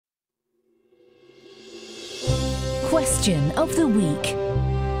Question of the Week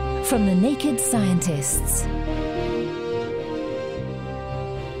from the Naked Scientists.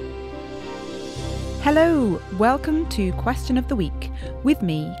 Hello, welcome to Question of the Week with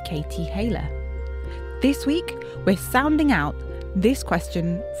me, Katie Haylor. This week, we're sounding out this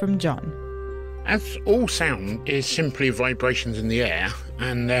question from John. As all sound is simply vibrations in the air,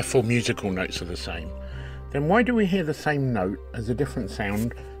 and therefore musical notes are the same, then why do we hear the same note as a different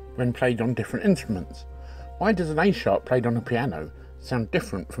sound when played on different instruments? Why does an A sharp played on a piano sound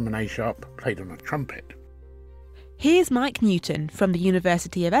different from an A sharp played on a trumpet? Here's Mike Newton from the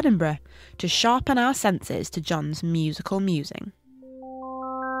University of Edinburgh to sharpen our senses to John's musical musing.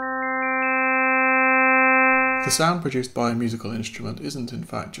 The sound produced by a musical instrument isn't in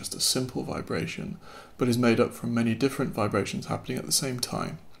fact just a simple vibration, but is made up from many different vibrations happening at the same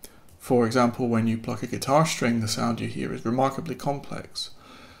time. For example, when you pluck a guitar string, the sound you hear is remarkably complex.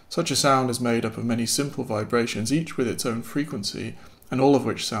 Such a sound is made up of many simple vibrations, each with its own frequency, and all of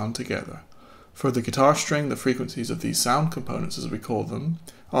which sound together. For the guitar string, the frequencies of these sound components, as we call them,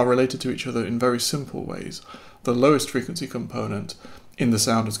 are related to each other in very simple ways. The lowest frequency component in the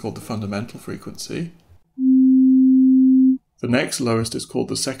sound is called the fundamental frequency. The next lowest is called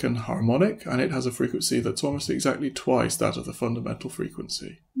the second harmonic, and it has a frequency that's almost exactly twice that of the fundamental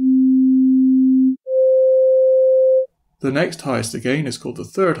frequency. The next highest again is called the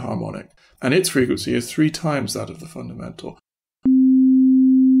third harmonic, and its frequency is 3 times that of the fundamental.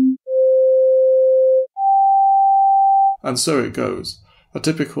 And so it goes. A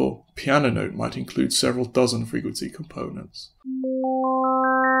typical piano note might include several dozen frequency components.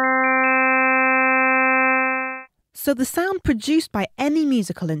 So the sound produced by any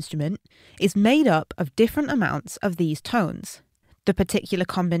musical instrument is made up of different amounts of these tones. The particular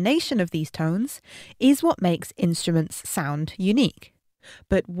combination of these tones is what makes instruments sound unique.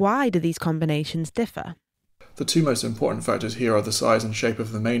 But why do these combinations differ? The 2 most important factors here are the size and shape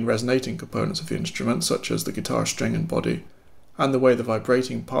of the main resonating components of the instrument, such as the guitar string and body, and the way the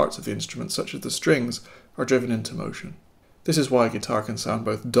vibrating parts of the instrument, such as the strings, are driven into motion. This is why a guitar can sound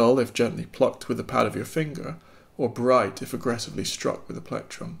both dull if gently plucked with the pad of your finger, or bright if aggressively struck with a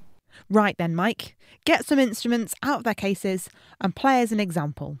plectrum. Right then, Mike, get some instruments out of their cases and play as an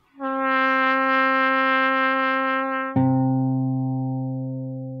example.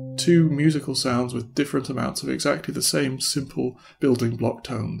 Two musical sounds with different amounts of exactly the same simple building block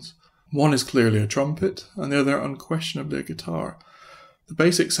tones. One is clearly a trumpet, and the other unquestionably a guitar. The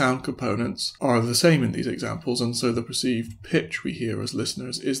basic sound components are the same in these examples, and so the perceived pitch we hear as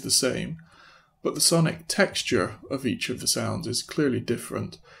listeners is the same. But the sonic texture of each of the sounds is clearly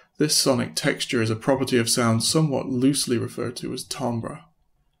different. This sonic texture is a property of sound somewhat loosely referred to as timbre.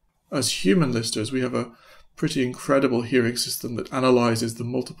 As human listeners, we have a pretty incredible hearing system that analyses the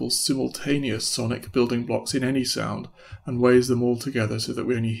multiple simultaneous sonic building blocks in any sound and weighs them all together so that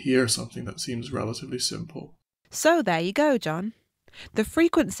we only hear something that seems relatively simple. So there you go, John. The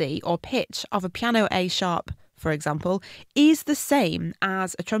frequency or pitch of a piano A sharp, for example, is the same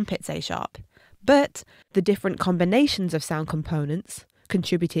as a trumpet's A sharp, but the different combinations of sound components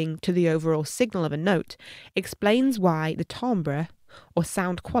contributing to the overall signal of a note explains why the timbre or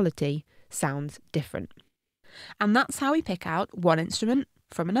sound quality sounds different. And that's how we pick out one instrument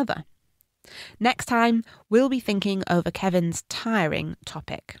from another. Next time, we'll be thinking over Kevin's tiring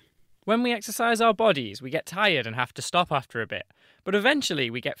topic. When we exercise our bodies, we get tired and have to stop after a bit, but eventually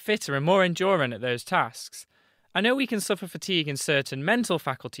we get fitter and more endurant at those tasks. I know we can suffer fatigue in certain mental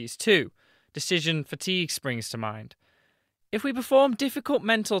faculties too. Decision fatigue springs to mind. If we perform difficult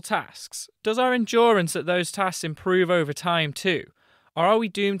mental tasks, does our endurance at those tasks improve over time too? Or are we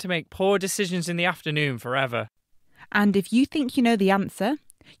doomed to make poor decisions in the afternoon forever? And if you think you know the answer,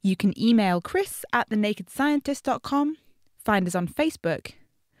 you can email chris@thenakedscientist.com, find us on Facebook,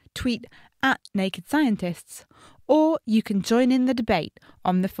 tweet @nakedscientists, or you can join in the debate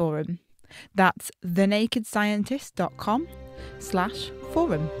on the forum. That's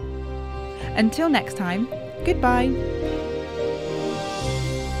thenakedscientist.com/forum. Until next time, goodbye.